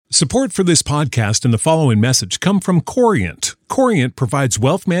Support for this podcast and the following message come from Corient. Corient provides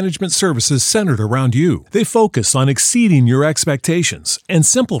wealth management services centered around you. They focus on exceeding your expectations and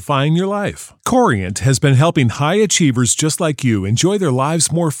simplifying your life. Corient has been helping high achievers just like you enjoy their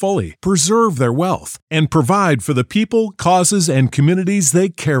lives more fully, preserve their wealth, and provide for the people, causes, and communities they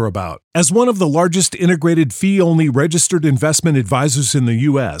care about. As one of the largest integrated fee-only registered investment advisors in the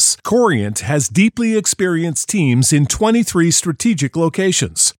U.S., Corient has deeply experienced teams in 23 strategic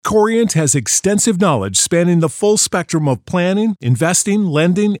locations. Corient has extensive knowledge spanning the full spectrum of planning, investing,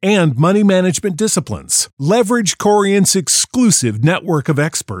 lending, and money management disciplines. Leverage Corient's exclusive network of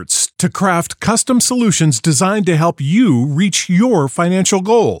experts to craft custom solutions designed to help you reach your financial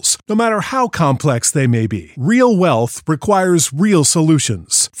goals, no matter how complex they may be. Real wealth requires real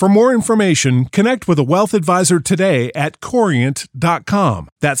solutions. For more information, connect with a wealth advisor today at Corient.com.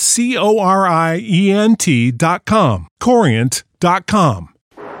 That's Corient.com. Corient.com.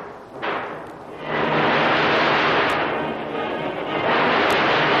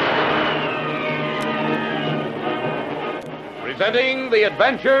 Presenting the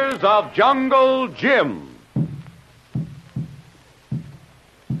adventures of Jungle Jim.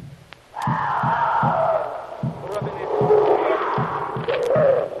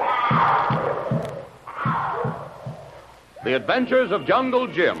 The Adventures of Jungle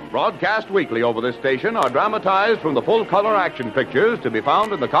Jim, broadcast weekly over this station, are dramatized from the full-color action pictures to be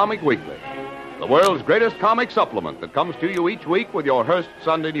found in the Comic Weekly, the world's greatest comic supplement that comes to you each week with your Hearst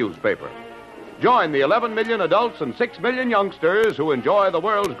Sunday newspaper. Join the 11 million adults and 6 million youngsters who enjoy the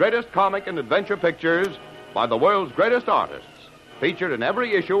world's greatest comic and adventure pictures by the world's greatest artists, featured in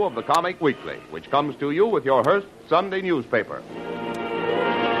every issue of the Comic Weekly, which comes to you with your Hearst Sunday newspaper.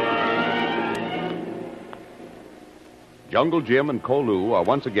 Jungle Jim and Kolu are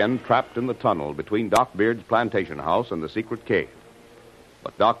once again trapped in the tunnel between Doc Beard's plantation house and the secret cave.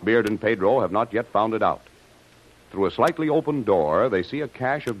 But Doc Beard and Pedro have not yet found it out. Through a slightly open door, they see a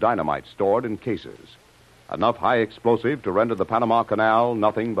cache of dynamite stored in cases, enough high explosive to render the Panama Canal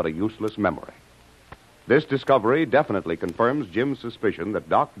nothing but a useless memory. This discovery definitely confirms Jim's suspicion that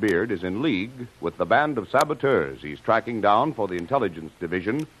Doc Beard is in league with the band of saboteurs he's tracking down for the intelligence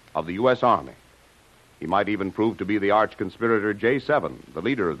division of the U.S. Army. He might even prove to be the arch-conspirator J7, the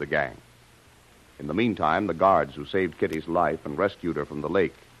leader of the gang. In the meantime, the guards who saved Kitty's life and rescued her from the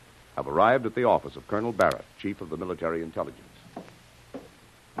lake have arrived at the office of Colonel Barrett, Chief of the Military Intelligence.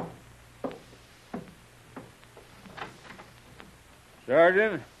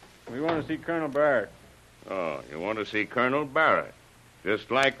 Sergeant, we want to see Colonel Barrett. Oh, you want to see Colonel Barrett? Just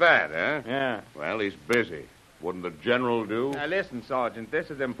like that, huh? Yeah. Well, he's busy. Wouldn't the general do? Now, listen, Sergeant,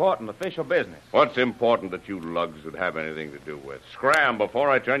 this is important official business. What's important that you lugs would have anything to do with? Scram before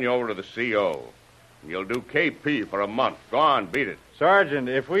I turn you over to the CO. You'll do KP for a month. Go on, beat it. Sergeant,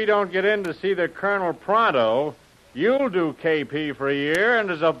 if we don't get in to see the Colonel pronto, you'll do KP for a year, and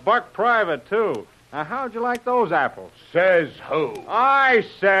as a buck private, too. Now, how'd you like those apples? Says who? I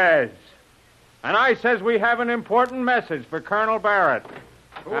says. And I says we have an important message for Colonel Barrett.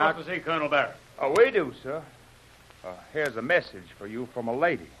 Who wants to see Colonel Barrett? Oh, we do, sir. Here's a message for you from a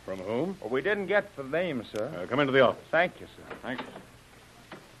lady. From whom? Well, we didn't get the name, sir. Come into the office. Thank you, sir. Thank you.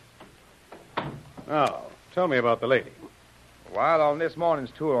 Now, tell me about the lady. While on this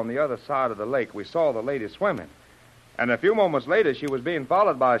morning's tour on the other side of the lake, we saw the lady swimming. And a few moments later, she was being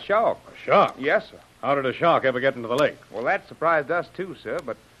followed by a shark. A shark? Yes, sir. How did a shark ever get into the lake? Well, that surprised us, too, sir,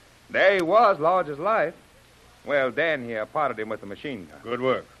 but there he was, large as life. Well, Dan here potted him with a machine gun. Good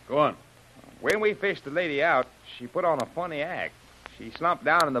work. Go on. When we fished the lady out, she put on a funny act. She slumped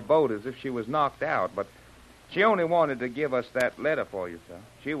down in the boat as if she was knocked out, but she only wanted to give us that letter for you, sir.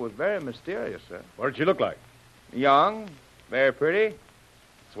 She was very mysterious, sir. What did she look like? Young, very pretty,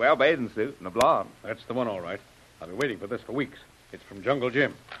 swell bathing suit, and a blonde. That's the one, all right. I've been waiting for this for weeks. It's from Jungle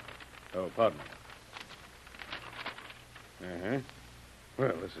Jim. Oh, pardon me. Uh-huh.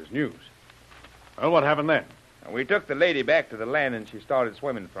 Well, this is news. Well, what happened then? We took the lady back to the land and she started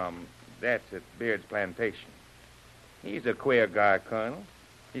swimming from. That's at Beard's plantation. He's a queer guy, Colonel.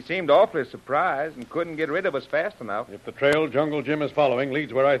 He seemed awfully surprised and couldn't get rid of us fast enough. If the trail Jungle Jim is following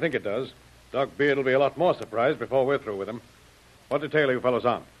leads where I think it does, Doc Beard will be a lot more surprised before we're through with him. What detail are you fellows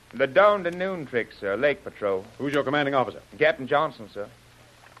on? The dawn to noon trick, sir. Lake Patrol. Who's your commanding officer? Captain Johnson, sir.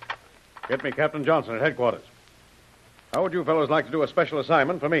 Get me Captain Johnson at headquarters. How would you fellows like to do a special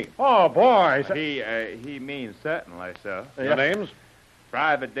assignment for me? Oh, boy. He means certainly, sir. Your names?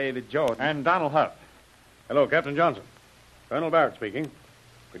 Private David Jordan. And Donald Huff. Hello, Captain Johnson. Colonel Barrett speaking.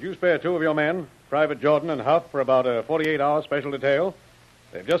 Could you spare two of your men, Private Jordan and Huff, for about a 48-hour special detail?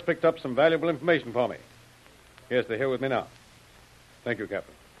 They've just picked up some valuable information for me. Yes, they're here with me now. Thank you,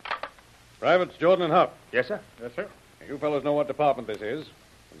 Captain. Privates Jordan and Huff. Yes, sir. Yes, sir. You fellows know what department this is.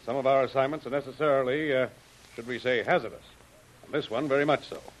 And some of our assignments are necessarily, should we say, hazardous. And this one, very much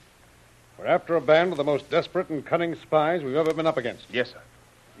so. We're after a band of the most desperate and cunning spies we've ever been up against. Yes, sir.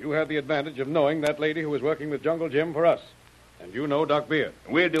 You have the advantage of knowing that lady who was working with Jungle Jim for us. And you know Doc Beard.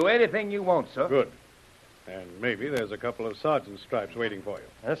 We'll do anything you want, sir. Good. And maybe there's a couple of sergeant's stripes waiting for you.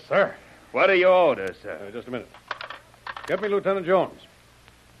 Yes, sir. What are your orders, sir? Just a minute. Get me Lieutenant Jones.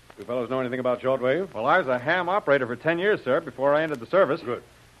 You fellows know anything about shortwave? Well, I was a ham operator for 10 years, sir, before I entered the service. Good.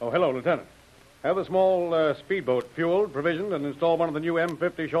 Oh, hello, Lieutenant. Have the small speedboat fueled, provisioned, and install one of the new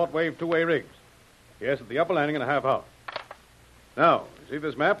M50 shortwave two-way rigs. Yes, at the upper landing in a half hour. Now, you see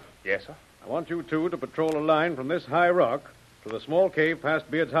this map? Yes, sir. I want you two to patrol a line from this high rock to the small cave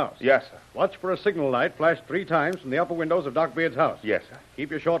past Beard's house. Yes, sir. Watch for a signal light flashed 3 times from the upper windows of Doc Beard's house. Yes, sir.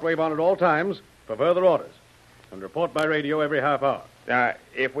 Keep your shortwave on at all times for further orders. And report by radio every half hour. Now,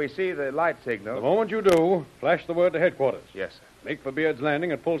 if we see the light The signal... moment you do, flash the word to headquarters. Yes, sir. Make for Beard's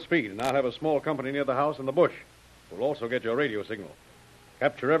Landing at full speed, and I'll have a small company near the house in the bush. We'll also get your radio signal.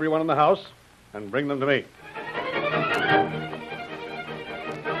 Capture everyone in the house and bring them to me.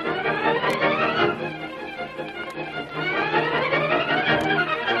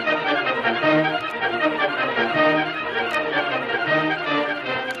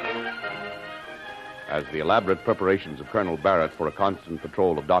 As the elaborate preparations of Colonel Barrett for a constant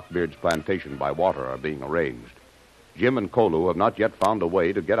patrol of Doc Beard's plantation by water are being arranged, Jim and Kolu have not yet found a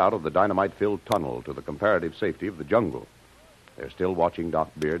way to get out of the dynamite-filled tunnel to the comparative safety of the jungle. They're still watching Doc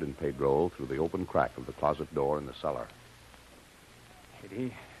Beard and Pedro through the open crack of the closet door in the cellar.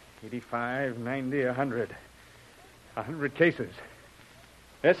 80, 85, 90, 100. 100 cases.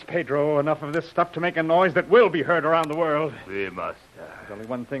 Yes, Pedro, enough of this stuff to make a noise that will be heard around the world. We must. There's only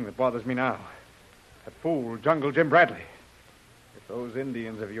one thing that bothers me now. That fool, Jungle Jim Bradley. If those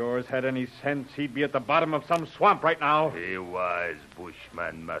Indians of yours had any sense, he'd be at the bottom of some swamp right now. He wise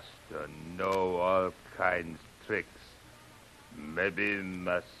bushman, master. Know all kinds tricks. Maybe,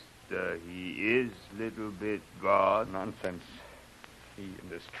 master, he is little bit gone. Nonsense. He and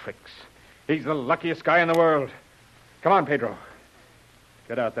his tricks. He's the luckiest guy in the world. Come on, Pedro.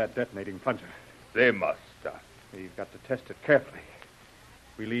 Get out that detonating plunger. They master. We've got to test it carefully.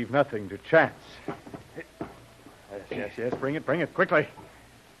 We leave nothing to chance. Yes. Bring it, quickly.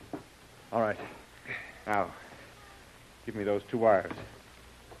 All right. Now, give me those 2 wires.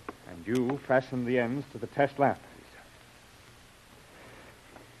 And you fasten the ends to the test lamp.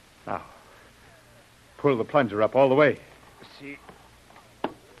 Now, pull the plunger up all the way. See.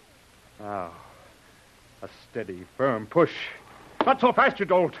 Now, a steady, firm push. Not so fast, you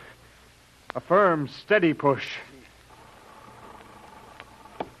dolt. A firm, steady push.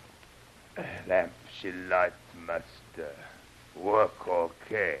 Lamp she light, master. Work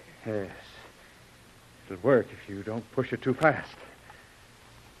okay. Yes. It'll work if you don't push it too fast.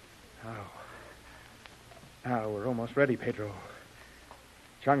 Now we're almost ready, Pedro.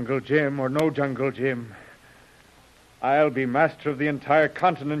 Jungle Jim or no Jungle Jim, I'll be master of the entire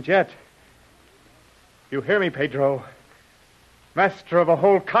continent yet. You hear me, Pedro? Master of a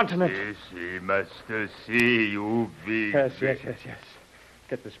whole continent. Yes, master, see you be... Yes.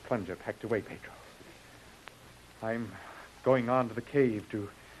 Get this plunger packed away, Pedro. I'm going on to the cave to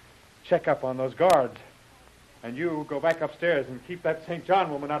check up on those guards. And you go back upstairs and keep that St.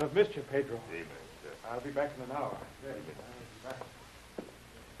 John woman out of mischief, Pedro. I'll be back in an hour.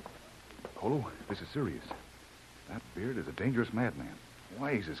 Kolu, this is serious. That Beard is a dangerous madman.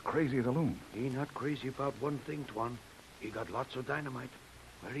 Why, he's as crazy as a loon. He not crazy about one thing, Tuan. He got lots of dynamite.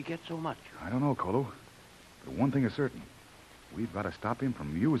 Where he get so much? I don't know, Kolu. But one thing is certain. We've got to stop him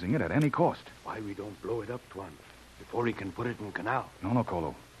from using it at any cost. Why we don't blow it up, Tuan, before he can put it in canal? No,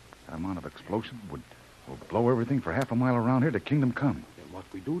 Kolu. That amount of explosion would blow everything for half a mile around here to Kingdom Come. Then what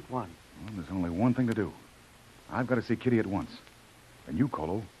we do, Tuan? Well, there's only one thing to do. I've got to see Kitty at once. And you,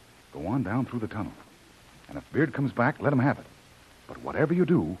 Kolu, go on down through the tunnel. And if Beard comes back, let him have it. But whatever you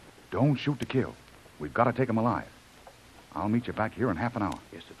do, don't shoot to kill. We've got to take him alive. I'll meet you back here in half an hour.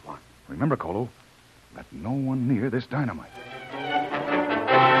 Yes, Tuan. Remember, Kolu, let no one near this dynamite.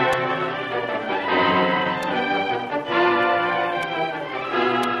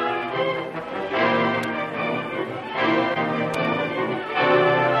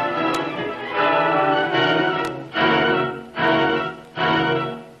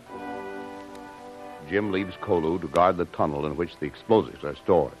 Jim leaves Kolu to guard the tunnel in which the explosives are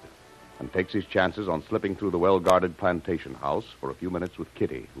stored, and takes his chances on slipping through the well-guarded plantation house for a few minutes with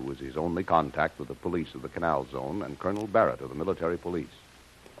Kitty, who is his only contact with the police of the Canal Zone and Colonel Barrett of the military police.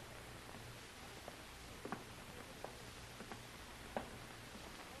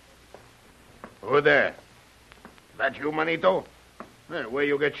 Who there? That you, Manito? Where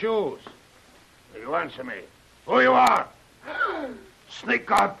you get shoes? You answer me. Who you are? Sneak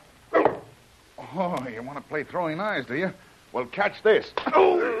God. Oh, you want to play throwing knives, do you? Well, catch this.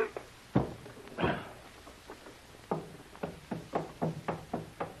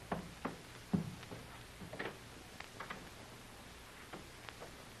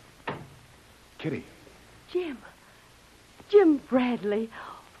 Kitty. Jim Bradley.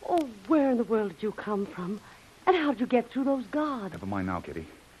 Oh, where in the world did you come from? And how did you get through those guards? Never mind now, Kitty.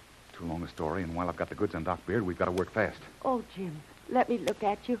 Too long a story, and while I've got the goods on Doc Beard, we've got to work fast. Oh, Jim, let me look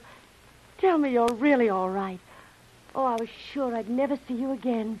at you. Tell me you're really all right. Oh, I was sure I'd never see you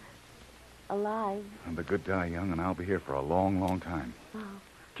again. Alive. And the good die young, and I'll be here for a long, long time. Oh.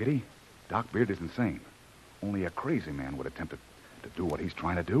 Kitty, Doc Beard is insane. Only a crazy man would attempt to do what he's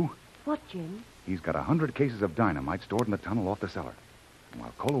trying to do. What, Jim? He's got 100 cases of dynamite stored in the tunnel off the cellar. And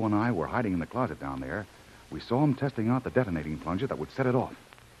while Colo and I were hiding in the closet down there, we saw him testing out the detonating plunger that would set it off.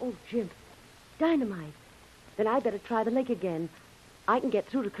 Oh, Jim, dynamite. Then I'd better try the lake again. I can get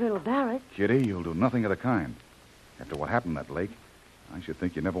through to Colonel Barrett. Kitty, you'll do nothing of the kind. After what happened at that lake, I should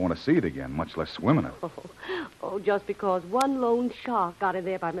think you never want to see it again, much less swim in it. Oh, just because one lone shark got in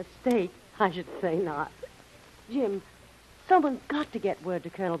there by mistake, I should say not. Jim, someone's got to get word to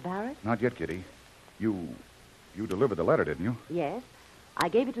Colonel Barrett. Not yet, Kitty. You delivered the letter, didn't you? Yes. I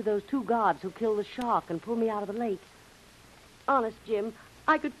gave it to those 2 guards who killed the shark and pulled me out of the lake. Honest, Jim,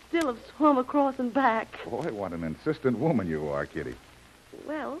 I could still have swum across and back. Boy, what an insistent woman you are, Kitty.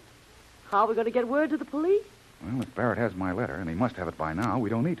 Well, how are we going to get word to the police? Well, if Barrett has my letter, and he must have it by now, we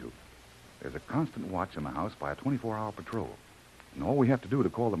don't need to. There's a constant watch in the house by a 24-hour patrol. And all we have to do to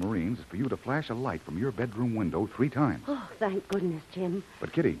call the Marines is for you to flash a light from your bedroom window 3 times. Oh, thank goodness, Jim.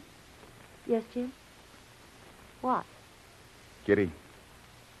 But, Kitty. Yes, Jim? What? Kitty,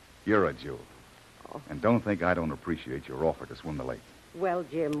 you're a jewel. Oh. And don't think I don't appreciate your offer to swim the lake. Well,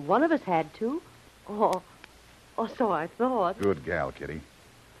 Jim, one of us had to. Oh, so I thought. Good gal, Kitty.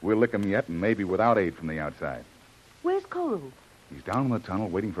 We'll lick him yet, and maybe without aid from the outside. Where's Kolu? He's down in the tunnel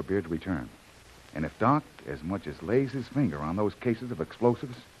waiting for Beard to return. And if Doc as much as lays his finger on those cases of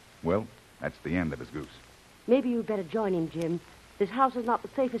explosives, well, that's the end of his goose. Maybe you'd better join him, Jim. This house is not the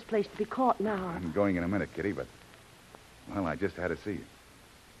safest place to be caught now. I'm going in a minute, Kitty, but, well, I just had to see you.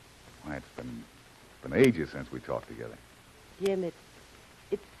 Why, it's been ages since we talked together. Jim, it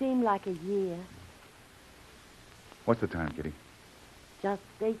seemed like a year. What's the time, Kitty? Just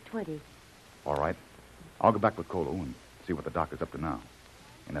 8:20. All right. I'll go back with Kolo and see what the doc is up to now.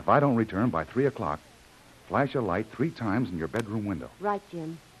 And if I don't return by 3 o'clock, flash a light 3 times in your bedroom window. Right,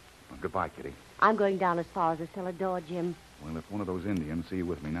 Jim. Well, goodbye, Kitty. I'm going down as far as the cellar door, Jim. Well, if one of those Indians see you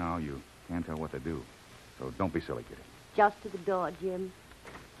with me now, you can't tell what to do. So don't be silly, Kitty. Just to the door, Jim.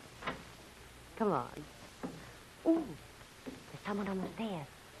 Come on. Ooh, there's someone on the stairs.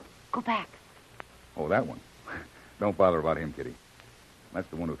 Go back. Oh, that one. Don't bother about him, Kitty. That's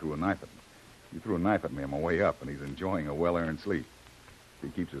the one who threw a knife at me. He threw a knife at me on my way up, and he's enjoying a well-earned sleep. If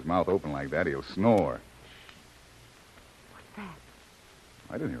he keeps his mouth open like that, he'll snore. What's that?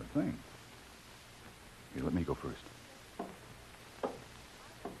 I didn't hear a thing. Here, let me go first.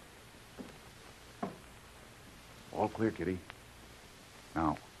 All clear, Kitty.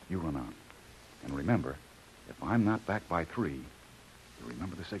 Now, you run on. And remember, if I'm not back by 3, you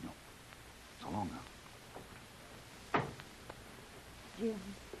remember the signal. So long now.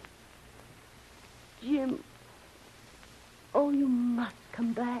 Jim. Oh, you must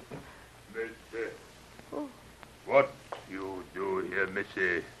come back. Missy. Oh. What you do here,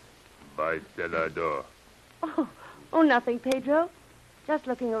 Missy? By cellar door. Oh, nothing, Pedro. Just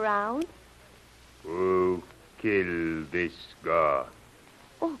looking around. Who killed this guy?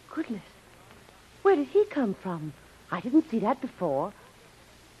 Oh, goodness. Where did he come from? I didn't see that before.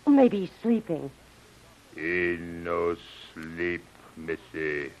 Maybe he's sleeping. He no sleep,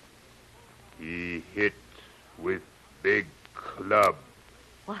 Missy. He hit with big club.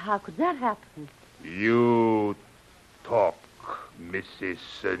 Well, how could that happen? You talk, Mrs.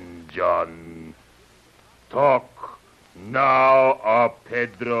 St. John. Talk. Now or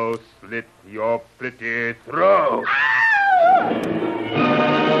Pedro slit your pretty throat.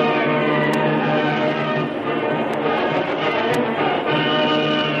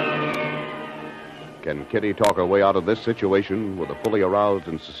 Can Kitty talk her way out of this situation with a fully aroused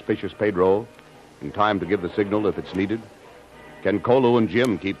and suspicious Pedro in time to give the signal if it's needed? Can Kolu and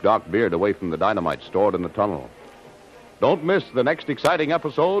Jim keep Doc Beard away from the dynamite stored in the tunnel? Don't miss the next exciting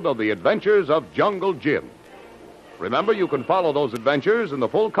episode of The Adventures of Jungle Jim. Remember, you can follow those adventures in the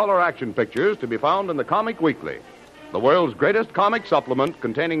full-color action pictures to be found in the Comic Weekly. the world's greatest comic supplement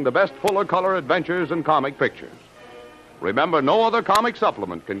containing the best fuller-color adventures and comic pictures. Remember, no other comic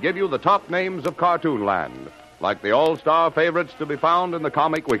supplement can give you the top names of Cartoonland, like the all-star favorites to be found in the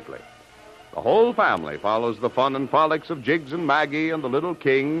Comic Weekly. The whole family follows the fun and frolics of Jiggs and Maggie and the Little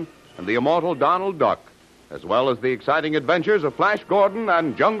King and the immortal Donald Duck, as well as the exciting adventures of Flash Gordon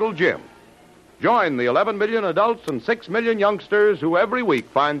and Jungle Jim. Join the 11 million adults and 6 million youngsters who every week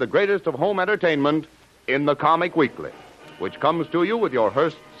find the greatest of home entertainment in the Comic Weekly, which comes to you with your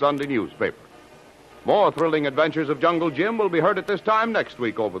Hearst Sunday newspaper. More thrilling adventures of Jungle Jim will be heard at this time next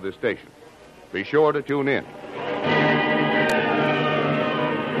week over this station. Be sure to tune in.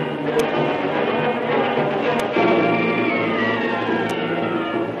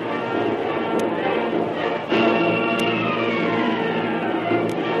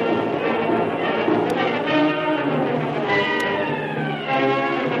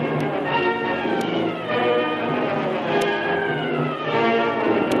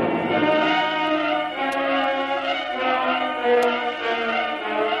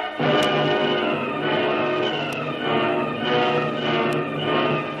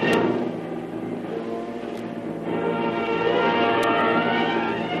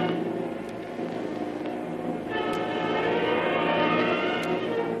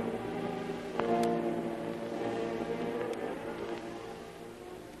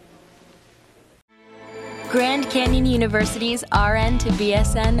 Grand Canyon University's RN to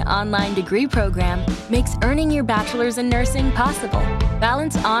BSN online degree program makes earning your bachelor's in nursing possible.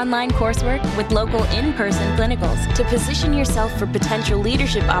 Balance online coursework with local in-person clinicals to position yourself for potential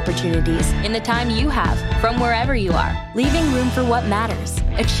leadership opportunities in the time you have from wherever you are, leaving room for what matters.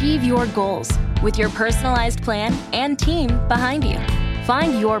 Achieve your goals with your personalized plan and team behind you.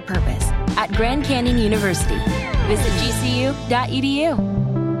 Find your purpose at Grand Canyon University. Visit gcu.edu.